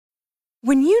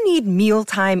When you need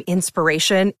mealtime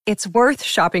inspiration, it's worth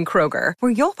shopping Kroger,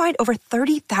 where you'll find over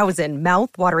 30,000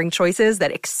 mouth-watering choices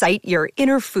that excite your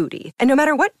inner foodie. And no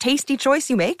matter what tasty choice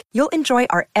you make, you'll enjoy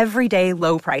our everyday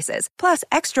low prices, plus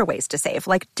extra ways to save,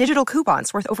 like digital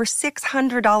coupons worth over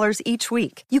 $600 each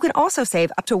week. You can also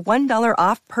save up to $1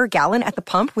 off per gallon at the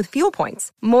pump with fuel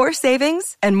points. More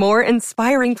savings and more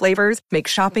inspiring flavors make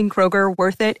shopping Kroger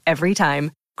worth it every time.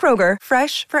 Kroger,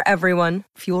 fresh for everyone.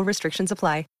 Fuel restrictions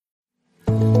apply.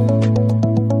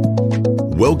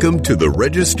 Welcome to the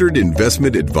Registered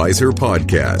Investment Advisor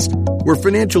Podcast, where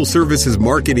financial services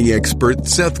marketing expert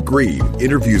Seth Green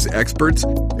interviews experts,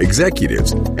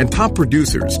 executives, and top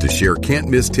producers to share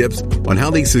can't-miss tips on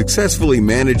how they successfully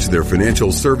manage their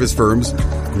financial service firms,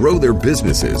 grow their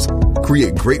businesses,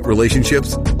 create great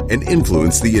relationships, and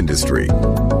influence the industry.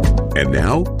 And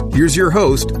now, here's your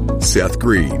host, Seth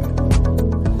Green.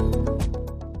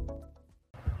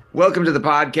 Welcome to the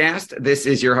podcast. This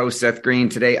is your host, Seth Green.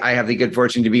 Today, I have the good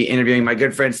fortune to be interviewing my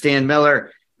good friend, Stan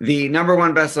Miller, the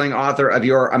 #1 bestselling author of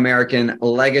Your American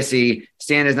Legacy.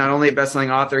 Stan is not only a bestselling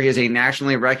author, he is a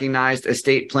nationally recognized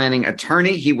estate planning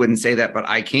attorney. He wouldn't say that, but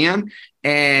I can.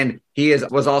 And he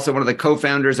was also one of the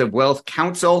co-founders of Wealth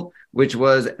Counsel, which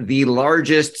was the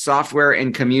largest software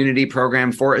and community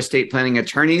program for estate planning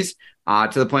attorneys,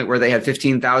 to the point where they had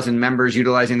 15,000 members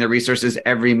utilizing their resources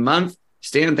every month.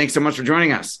 Stan, thanks so much for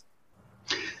joining us.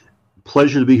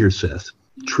 Pleasure to be here, Seth.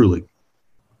 Truly.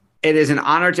 It is an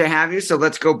honor to have you. So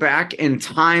let's go back in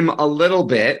time a little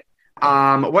bit.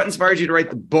 What inspired you to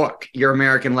write the book, Your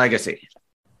American Legacy?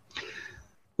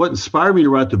 What inspired me to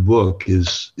write the book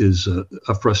is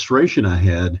a frustration I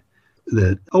had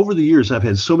that over the years, I've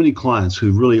had so many clients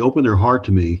who really opened their heart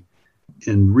to me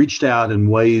and reached out in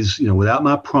ways, without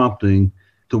my prompting,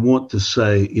 to want to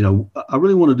say, I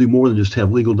really want to do more than just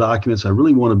have legal documents. I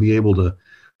really want to be able to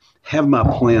have my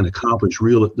plan accomplish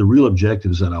the real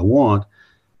objectives that I want.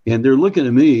 And they're looking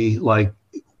at me like,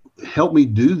 help me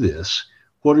do this.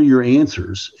 What are your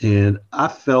answers? And I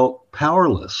felt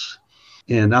powerless.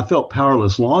 And I felt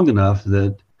powerless long enough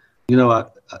that,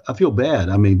 I feel bad.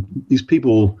 I mean, these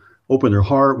people open their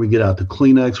heart. We get out the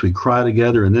Kleenex, we cry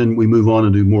together, and then we move on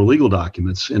and do more legal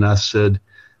documents. And I said,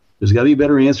 there's got to be a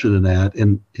better answer than that.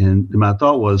 And my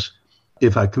thought was,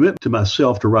 if I commit to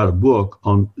myself to write a book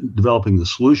on developing the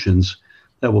solutions,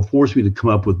 that will force me to come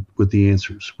up with the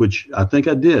answers, which I think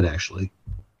I did, actually.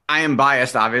 I am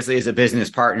biased, obviously, as a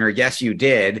business partner. Yes, you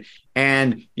did.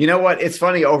 And you know what? It's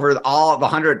funny, over all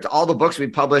the books we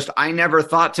published, I never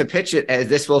thought to pitch it as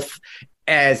this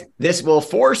will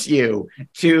force you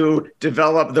to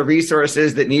develop the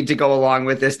resources that need to go along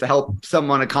with this to help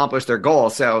someone accomplish their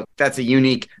goal. So that's a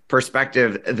unique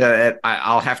perspective that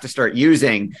I'll have to start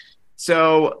using.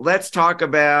 So let's talk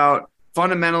about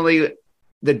fundamentally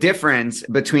the difference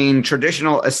between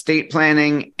traditional estate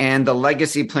planning and the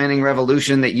legacy planning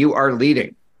revolution that you are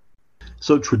leading.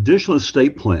 So traditional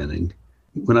estate planning,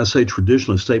 when I say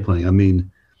traditional estate planning, I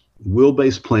mean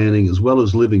will-based planning as well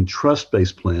as living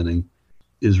trust-based planning,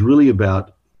 is really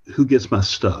about who gets my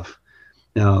stuff.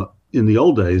 Now, in the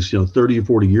old days, 30 or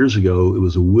 40 years ago, it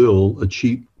was a will, a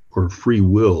cheap or free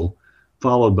will,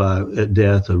 followed by, at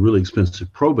death, a really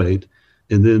expensive probate.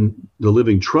 And then the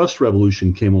living trust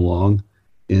revolution came along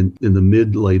in the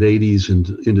mid-late 80s and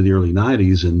into the early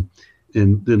 90s.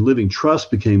 And then living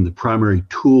trust became the primary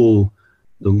tool,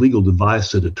 the legal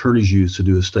device that attorneys use to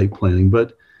do estate planning.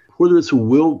 But whether it's a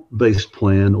will-based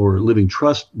plan or a living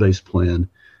trust-based plan,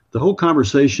 the whole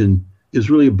conversation is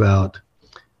really about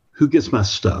who gets my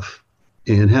stuff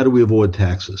and how do we avoid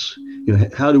taxes?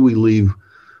 How do we leave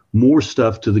more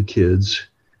stuff to the kids,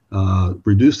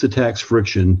 reduce the tax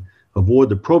friction, avoid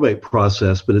the probate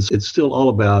process, but it's still all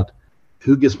about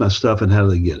who gets my stuff and how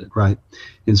do they get it, right?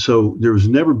 And so there's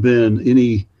never been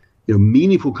any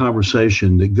meaningful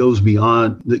conversation that goes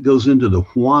into the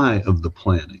why of the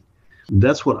planning.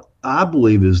 That's what I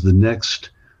believe is the next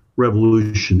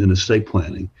revolution in estate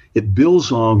planning. It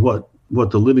builds on what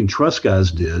the living trust guys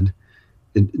did.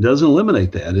 It doesn't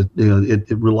eliminate that.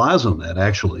 It relies on that,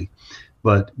 actually,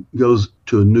 but goes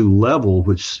to a new level,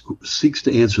 which seeks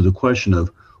to answer the question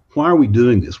of why are we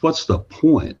doing this? What's the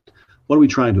point? What are we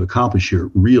trying to accomplish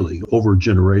here, really, over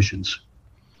generations?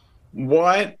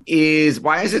 Why is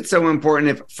it so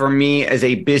important for me as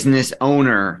a business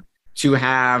owner to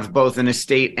have both an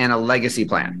estate and a legacy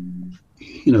plan?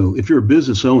 If you're a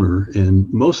business owner, and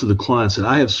most of the clients that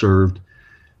I have served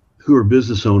who are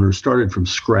business owners started from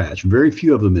scratch. Very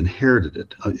few of them inherited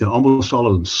it. Almost all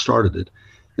of them started it.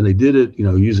 And they did it,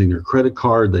 using their credit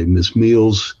card. They missed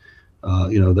meals.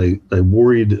 They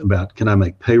worried about, can I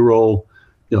make payroll?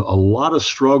 A lot of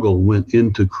struggle went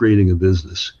into creating a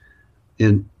business.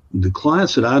 And the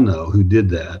clients that I know who did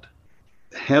that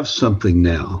have something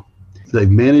now. They've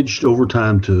managed over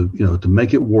time to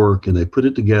make it work, and they put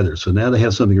it together. So now they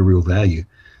have something of real value.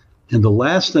 And the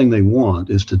last thing they want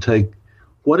is to take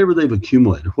whatever they've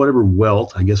accumulated, whatever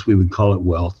wealth, I guess we would call it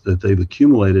wealth, that they've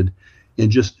accumulated, and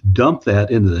just dump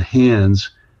that into the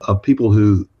hands of people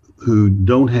who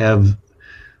don't have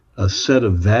a set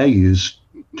of values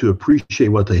to appreciate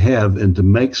what they have and to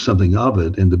make something of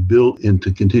it and to build and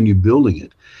to continue building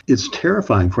it. It's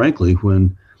terrifying, frankly,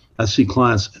 when I see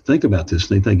clients think about this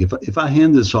and they think, if I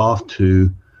hand this off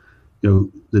to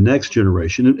the next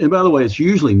generation, and by the way, it's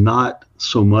usually not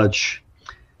so much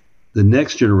the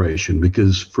next generation,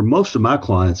 because for most of my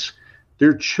clients,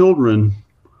 their children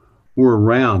were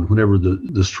around whenever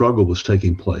the struggle was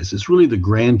taking place. It's really the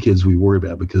grandkids we worry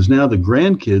about, because now the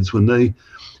grandkids, when they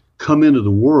come into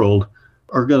the world,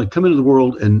 are going to come into the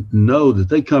world and know that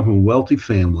they come from a wealthy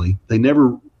family. They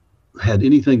never had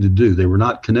anything to do. They were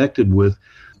not connected with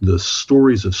the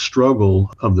stories of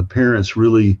struggle of the parents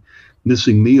really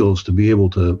missing meals to be able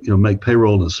to make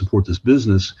payroll and support this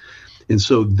business. And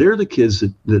so they're the kids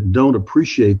that don't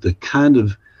appreciate the kind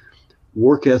of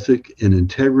work ethic and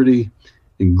integrity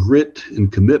and grit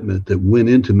and commitment that went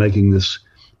into making this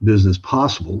business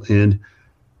possible. And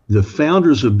the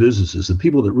founders of businesses, the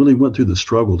people that really went through the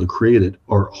struggle to create it,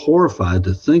 are horrified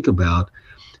to think about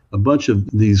a bunch of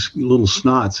these little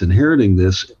snots inheriting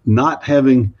this, not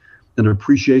having an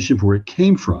appreciation for where it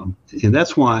came from. And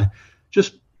that's why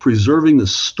just preserving the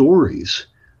stories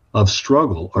of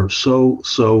struggle are so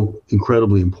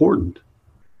incredibly important.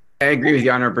 I agree with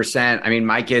you 100%. I mean,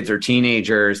 my kids are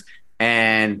teenagers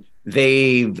and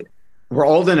they were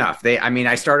old enough.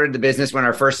 I started the business when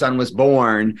our first son was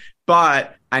born,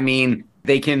 but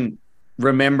they can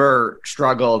remember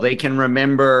struggle. They can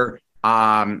remember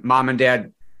mom and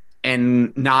dad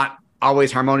and not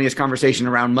always harmonious conversation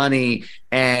around money.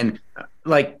 And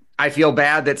I feel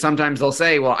bad that sometimes they'll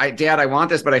say, well, Dad, I want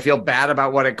this, but I feel bad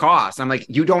about what it costs. I'm like,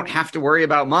 you don't have to worry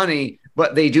about money,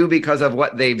 but they do because of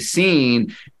what they've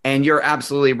seen. And you're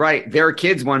absolutely right. Their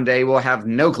kids one day will have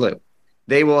no clue.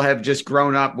 They will have just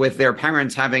grown up with their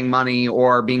parents having money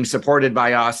or being supported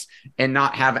by us and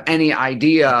not have any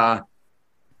idea,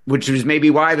 which is maybe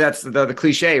why that's the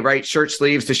cliche, right? Shirt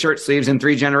sleeves to shirt sleeves in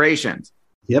 3 generations.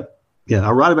 Yep. Yeah.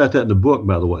 I write about that in the book,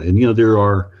 by the way. And, there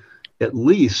are at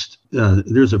least,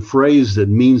 there's a phrase that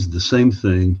means the same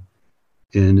thing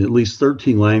in at least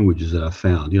 13 languages that I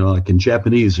found. Like in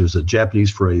Japanese, there's a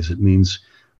Japanese phrase that means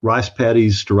rice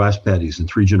paddies to rice paddies in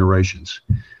 3 generations.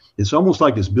 It's almost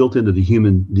like it's built into the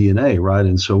human DNA, right?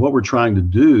 And so what we're trying to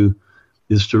do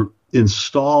is to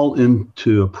install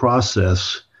into a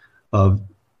process of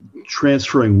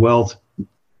transferring wealth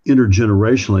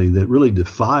intergenerationally that really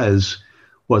defies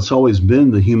what's always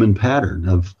been the human pattern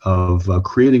of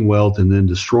creating wealth and then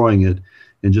destroying it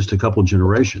in just a couple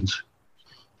generations.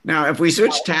 Now, if we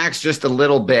switch tacks just a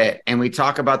little bit and we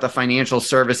talk about the financial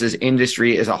services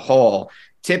industry as a whole,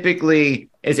 typically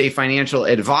as a financial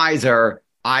advisor,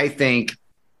 I think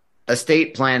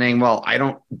estate planning,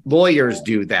 lawyers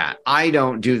do that. I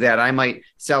don't do that. I might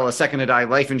sell a second to die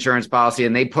life insurance policy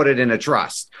and they put it in a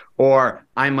trust, or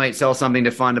I might sell something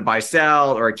to fund a buy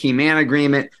sell or a key man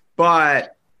agreement,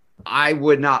 but I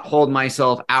would not hold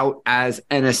myself out as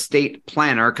an estate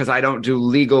planner because I don't do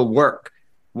legal work.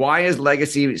 Why is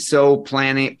legacy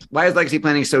planning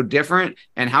so different?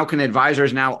 And how can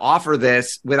advisors now offer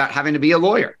this without having to be a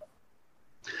lawyer?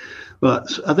 Well,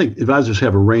 I think advisors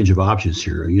have a range of options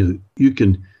here. You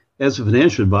can, as a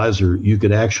financial advisor, you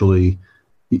can actually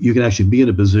be in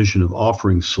a position of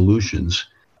offering solutions.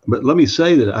 But let me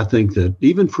say that I think that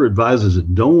even for advisors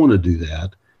that don't want to do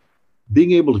that,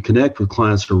 being able to connect with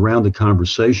clients around the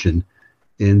conversation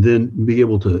and then be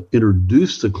able to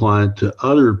introduce the client to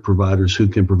other providers who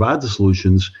can provide the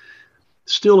solutions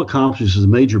still accomplishes a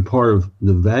major part of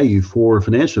the value for a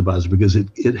financial advisor, because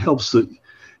it helps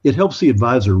the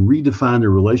advisor redefine their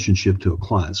relationship to a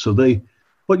client. So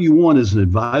what you want as an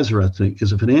advisor, I think,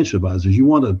 as a financial advisor, you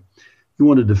want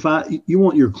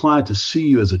your client to see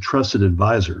you as a trusted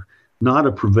advisor, not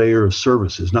a purveyor of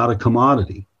services, not a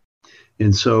commodity.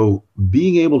 And so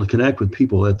being able to connect with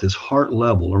people at this heart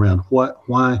level around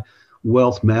why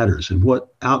wealth matters and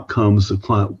what outcomes the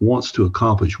client wants to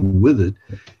accomplish with it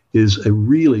is a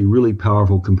really, really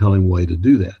powerful, compelling way to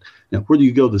do that. Now, whether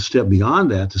you go the step beyond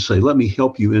that to say, let me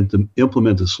help you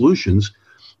implement the solutions,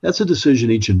 that's a decision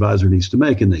each advisor needs to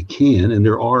make, and they can, and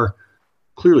there are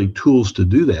clearly tools to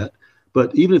do that.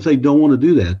 But even if they don't want to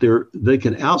do that, they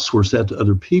can outsource that to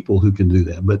other people who can do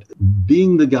that. But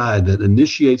being the guy that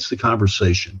initiates the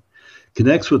conversation,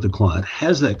 connects with the client,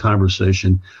 has that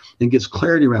conversation, and gets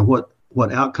clarity around what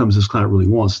what outcomes this client really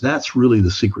wants. That's really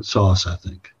the secret sauce, I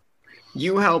think.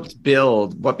 You helped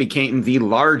build what became the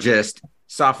largest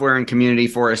software and community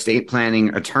for estate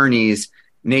planning attorneys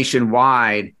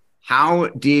nationwide. How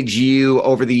did you,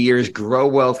 over the years, grow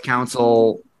Wealth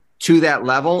Counsel to that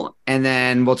level? And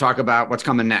then we'll talk about what's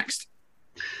coming next.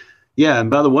 Yeah, and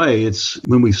by the way, it's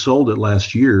when we sold it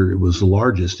last year, it was the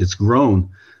largest. It's grown.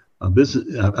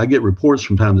 I get reports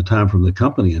from time to time from the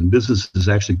company, and business is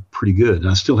actually pretty good. And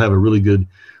I still have a really good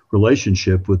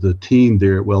relationship with the team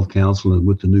there at Wealth Counsel and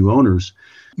with the new owners.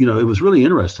 It was really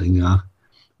interesting.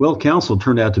 Wealth Counsel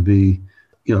turned out to be,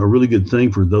 a really good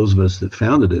thing for those of us that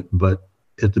founded it. But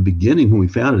at the beginning, when we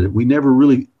founded it, we never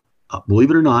really,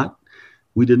 believe it or not,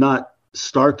 we did not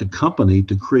start the company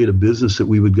to create a business that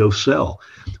we would go sell.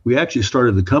 We actually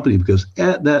started the company because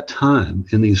at that time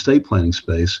in the estate planning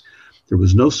space, there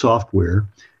was no software,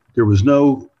 there was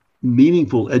no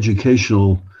meaningful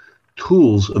educational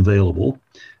tools available,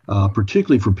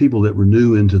 particularly for people that were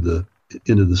new into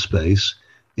the space,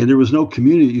 and there was no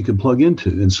community that you could plug into.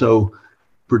 And so,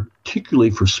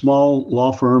 particularly for small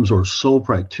law firms or sole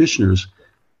practitioners,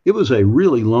 it was a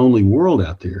really lonely world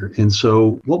out there. And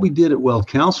so what we did at Wealth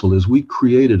Counsel is we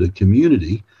created a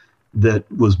community that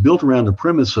was built around the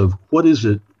premise of what is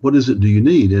it do you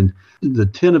need? And the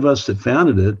 10 of us that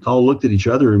founded it all looked at each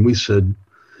other and we said,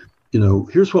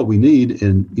 here's what we need.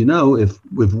 And,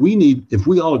 if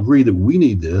we all agree that we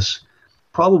need this,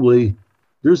 probably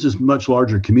there's this much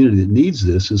larger community that needs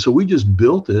this. And so we just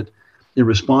built it in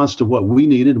response to what we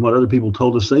needed and what other people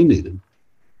told us they needed.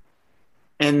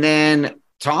 And then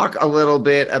talk a little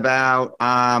bit about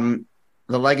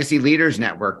the Legacy Leaders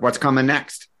Network. What's coming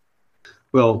next?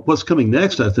 Well, what's coming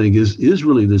next, I think, is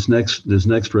really this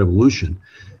next revolution.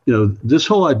 This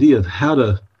whole idea of how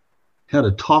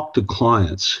to talk to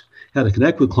clients, how to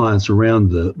connect with clients around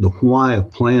the why of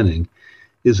planning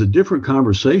is a different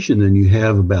conversation than you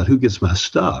have about who gets my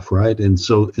stuff, right? And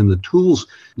the tools,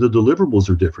 the deliverables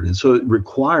are different. And so it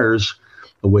requires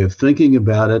a way of thinking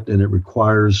about it, and it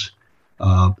requires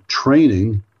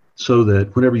training so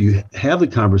that whenever you have the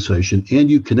conversation and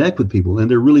you connect with people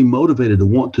and they're really motivated to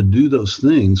want to do those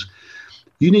things,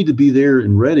 you need to be there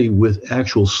and ready with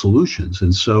actual solutions.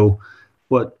 And so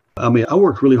I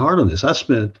worked really hard on this. I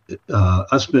spent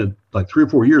like 3 or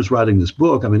 4 years writing this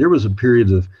book. There was a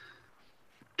period of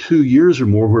 2 years or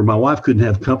more where my wife couldn't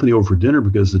have company over for dinner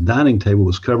because the dining table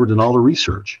was covered in all the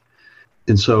research.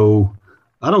 And so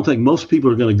I don't think most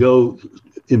people are going to go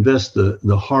invest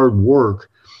the hard work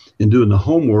in doing the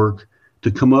homework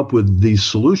to come up with these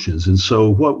solutions. And so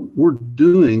what we're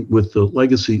doing with the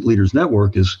Legacy Leaders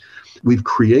Network is we've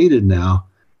created now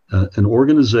an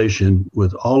organization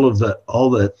with all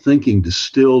that thinking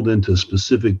distilled into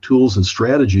specific tools and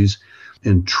strategies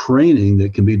and training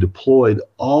that can be deployed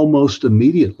almost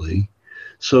immediately,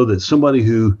 so that somebody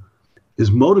who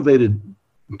is motivated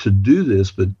to do this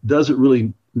but doesn't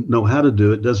really know how to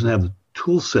do it, doesn't have the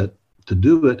tool set to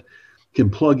do it, can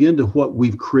plug into what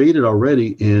we've created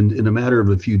already, and in a matter of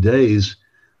a few days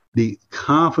be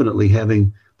confidently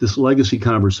having this legacy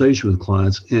conversation with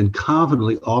clients and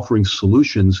confidently offering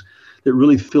solutions that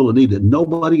really fill a need that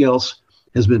nobody else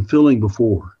has been filling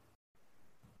before.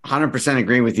 100%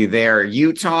 agree with you there.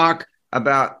 You talk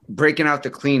about breaking out the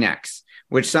Kleenex,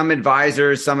 which some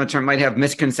advisors, some attorneys might have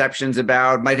misconceptions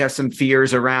about, might have some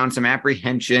fears around, some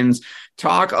apprehensions.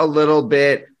 Talk a little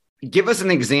bit. Give us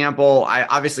an example.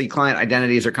 Obviously, client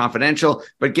identities are confidential,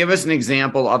 but give us an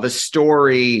example of a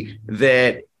story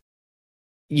that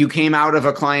you came out of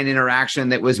a client interaction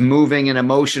that was moving and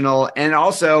emotional and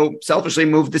also selfishly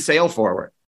moved the sale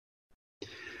forward.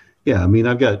 Yeah,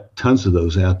 I've got tons of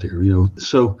those out there,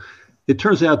 So it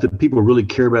turns out that people really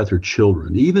care about their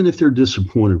children, even if they're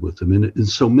disappointed with them. And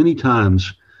so many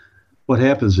times what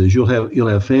happens is you'll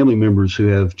have family members who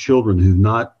have children who've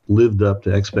not lived up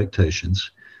to expectations.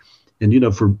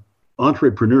 And, for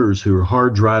entrepreneurs who are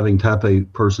hard driving type A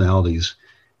personalities,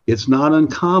 it's not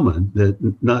uncommon that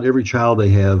not every child they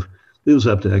have lives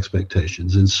up to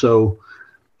expectations. And so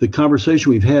the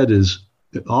conversation we've had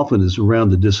often is around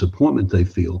the disappointment they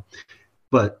feel,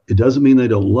 but it doesn't mean they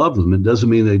don't love them. It doesn't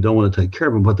mean they don't want to take care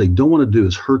of them. What they don't want to do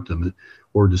is hurt them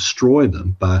or destroy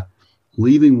them by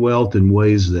leaving wealth in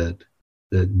ways that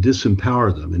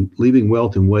disempower them, and leaving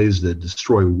wealth in ways that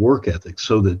destroy work ethic,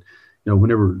 so that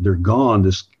whenever they're gone,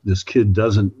 this kid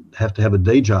doesn't have to have a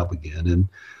day job again.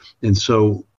 And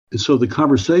so the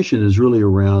conversation is really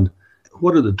around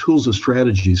what are the tools and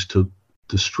strategies to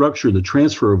structure the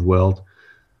transfer of wealth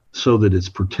so that it's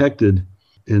protected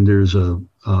and there are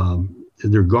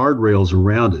guardrails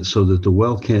around it so that the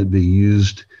wealth can't be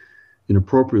used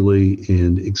inappropriately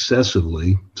and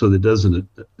excessively, so that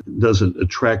doesn't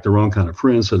attract the wrong kind of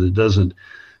friends, so that it doesn't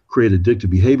create addictive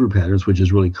behavior patterns, which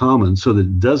is really common, so that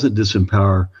it doesn't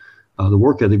disempower the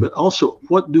work ethic. But also,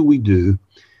 what do we do?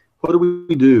 What do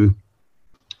we do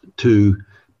to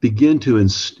begin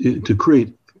to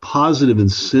create positive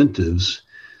incentives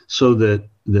so that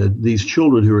these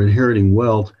children who are inheriting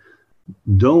wealth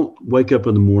don't wake up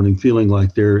in the morning feeling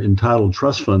like they're entitled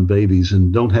trust fund babies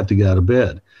and don't have to get out of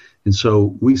bed? And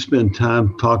so we spend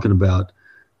time talking about,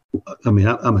 I'm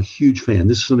a huge fan.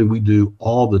 This is something we do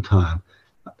all the time.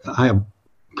 I have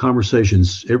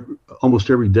conversations almost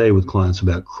every day with clients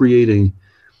about creating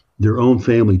their own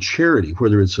family charity,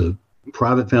 whether it's a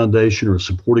private foundation or a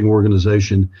supporting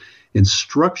organization, and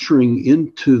structuring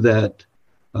into that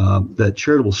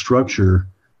charitable structure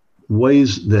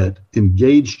ways that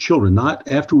engage children, not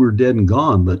after we're dead and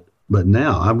gone, but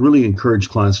now. I really encourage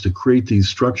clients to create these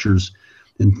structures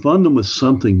and fund them with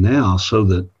something now so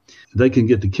that they can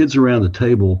get the kids around the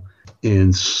table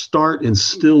and start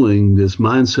instilling this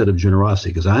mindset of generosity.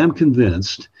 Because I'm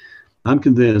convinced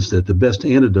that the best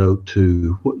antidote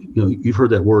to, you've heard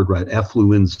that word, right?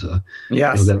 Affluenza.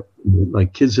 Yes. That,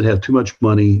 like kids that have too much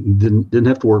money, didn't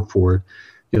have to work for it.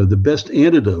 The best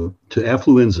antidote to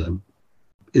affluenza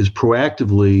is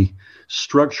proactively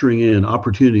structuring in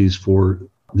opportunities for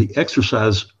the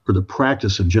exercise or the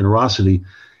practice of generosity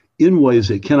in ways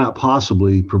that cannot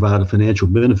possibly provide a financial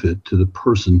benefit to the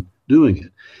person doing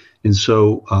it. And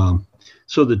so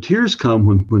the tears come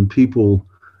when people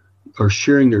are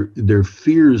sharing their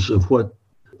fears of what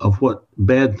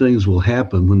bad things will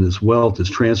happen when this wealth is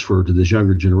transferred to this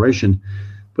younger generation.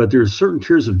 But there are certain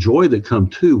tears of joy that come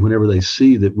too whenever they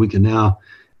see that we can now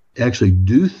actually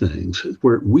do things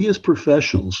where we as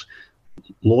professionals,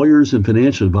 lawyers and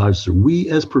financial advisors, we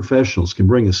as professionals can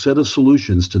bring a set of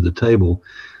solutions to the table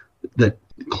that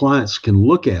clients can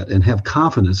look at and have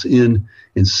confidence in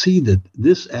and see that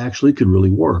this actually could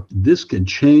really work. This can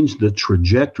change the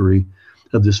trajectory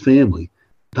of this family,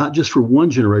 not just for one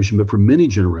generation, but for many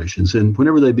generations. And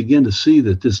whenever they begin to see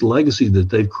that this legacy that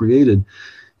they've created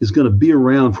is going to be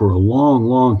around for a long,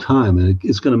 long time, and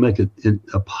it's going to make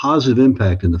a positive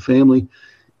impact in the family,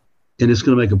 and it's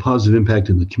going to make a positive impact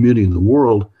in the community and the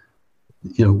world,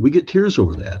 we get tears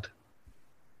over that.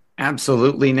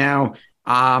 Absolutely. Now,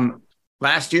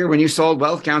 last year when you sold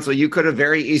Wealth Counsel, you could have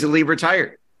very easily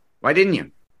retired. Why didn't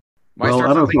you? I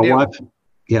don't know if my wife.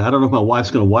 Yeah, I don't know if my wife's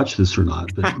going to watch this or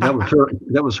not, but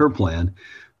that was her plan.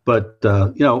 But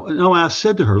I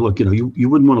said to her, look, you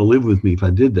wouldn't want to live with me if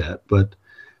I did that, but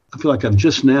I feel like I've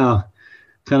just now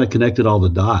kind of connected all the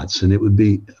dots, and it would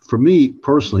be, for me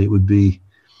personally, it would be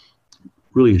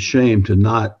really a shame to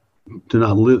not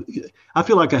live. I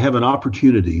feel like I have an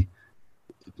opportunity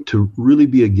to really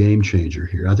be a game changer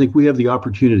here. I think we have the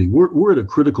opportunity. We're at a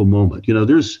critical moment.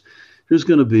 There's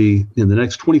going to be, in the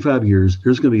next 25 years,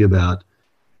 there's going to be about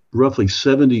roughly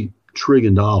 $70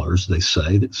 trillion, they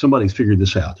say. That somebody's figured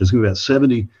this out. There's going to be about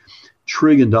 $70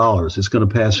 trillion that's going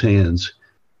to pass hands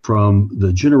from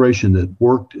the generation that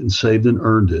worked and saved and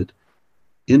earned it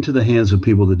into the hands of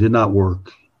people that did not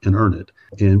work and earn it.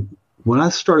 And when I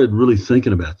started really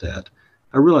thinking about that,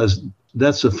 I realized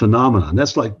that's a phenomenon.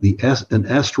 That's like an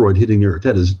asteroid hitting the Earth.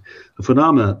 That is a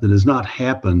phenomenon that has not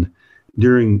happened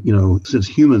since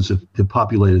humans have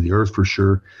populated the Earth, for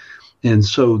sure. And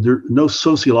so no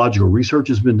sociological research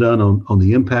has been done on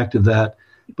the impact of that.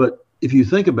 But if you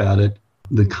think about it,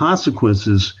 the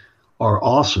consequences are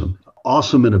awesome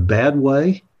in a bad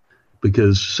way,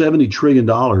 because $70 trillion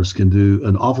can do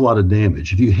an awful lot of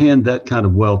damage. If you hand that kind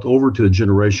of wealth over to a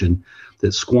generation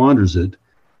that squanders it,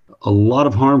 a lot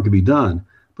of harm could be done.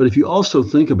 But if you also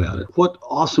think about it, what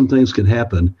awesome things could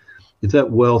happen if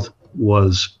that wealth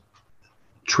was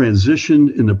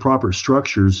transitioned in the proper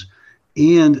structures,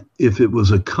 and if it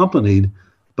was accompanied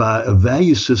by a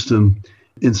value system,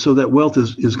 and so that wealth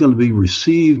is going to be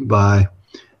received by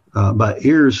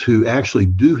heirs who actually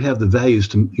do have the values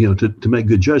to make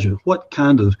good judgment. What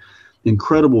kind of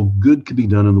incredible good could be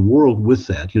done in the world with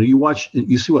that?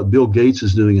 You see what Bill Gates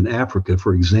is doing in Africa,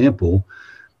 for example.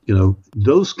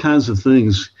 Those kinds of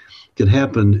things could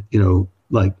happen,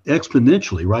 like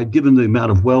exponentially, right? Given the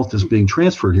amount of wealth that's being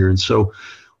transferred here. And so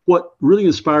what really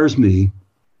inspires me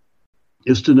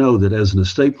is to know that as an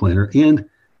estate planner, and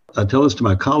I tell this to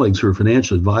my colleagues who are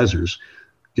financial advisors,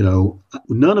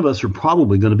 none of us are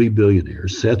probably going to be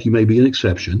billionaires. Seth, you may be an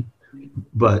exception,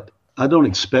 but I don't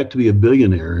expect to be a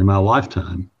billionaire in my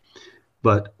lifetime.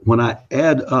 But when I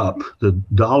add up the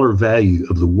dollar value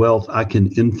of the wealth I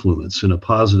can influence in a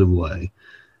positive way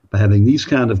by having these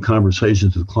kind of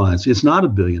conversations with clients, it's not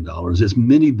 $1 billion, it's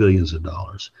many billions of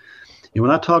dollars. And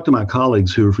when I talk to my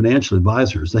colleagues who are financial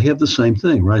advisors, they have the same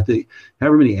thing, right?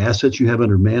 However many assets you have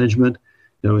under management,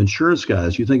 insurance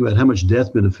guys, you think about how much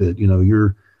death benefit,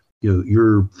 you're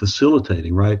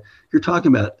facilitating, right? You're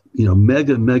talking about,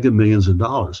 mega millions of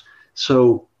dollars.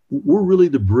 So we're really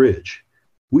the bridge.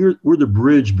 We're the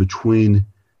bridge between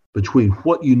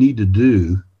what you need to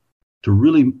do to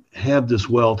really have this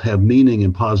wealth have meaning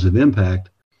and positive impact.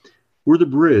 We're the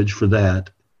bridge for that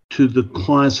to the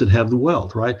clients that have the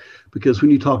wealth, right? Because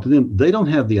when you talk to them, they don't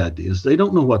have the ideas. They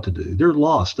don't know what to do. They're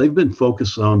lost. They've been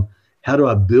focused on how do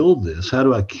I build this? How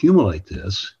do I accumulate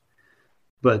this?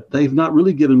 But they've not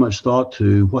really given much thought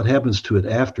to what happens to it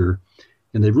after.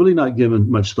 And they've really not given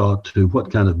much thought to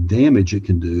what kind of damage it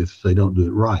can do if they don't do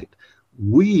it right.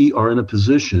 We are in a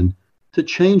position to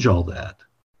change all that.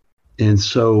 And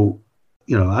so,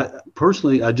 I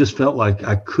personally, I just felt like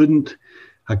I couldn't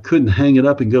hang it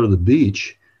up and go to the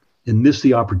beach and miss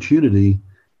the opportunity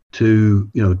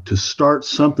to start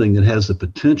something that has the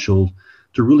potential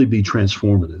to really be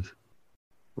transformative.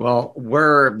 Well,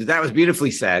 that was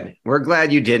beautifully said. We're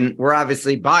glad you didn't. We're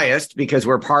obviously biased because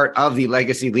we're part of the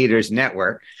Legacy Leaders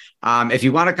Network. If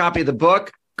you want a copy of the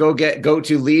book, go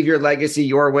to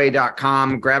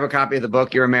leaveyourlegacyyourway.com. Grab a copy of the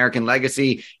book, Your American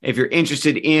Legacy. If you're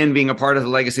interested in being a part of the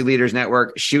Legacy Leaders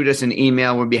Network, shoot us an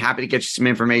email. We'll be happy to get you some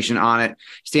information on it.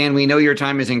 Stan, we know your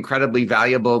time is incredibly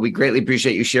valuable. We greatly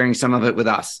appreciate you sharing some of it with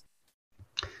us.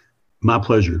 My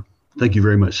pleasure. Thank you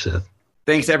very much, Seth.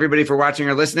 Thanks, everybody, for watching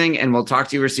or listening, and we'll talk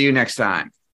to you or see you next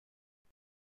time.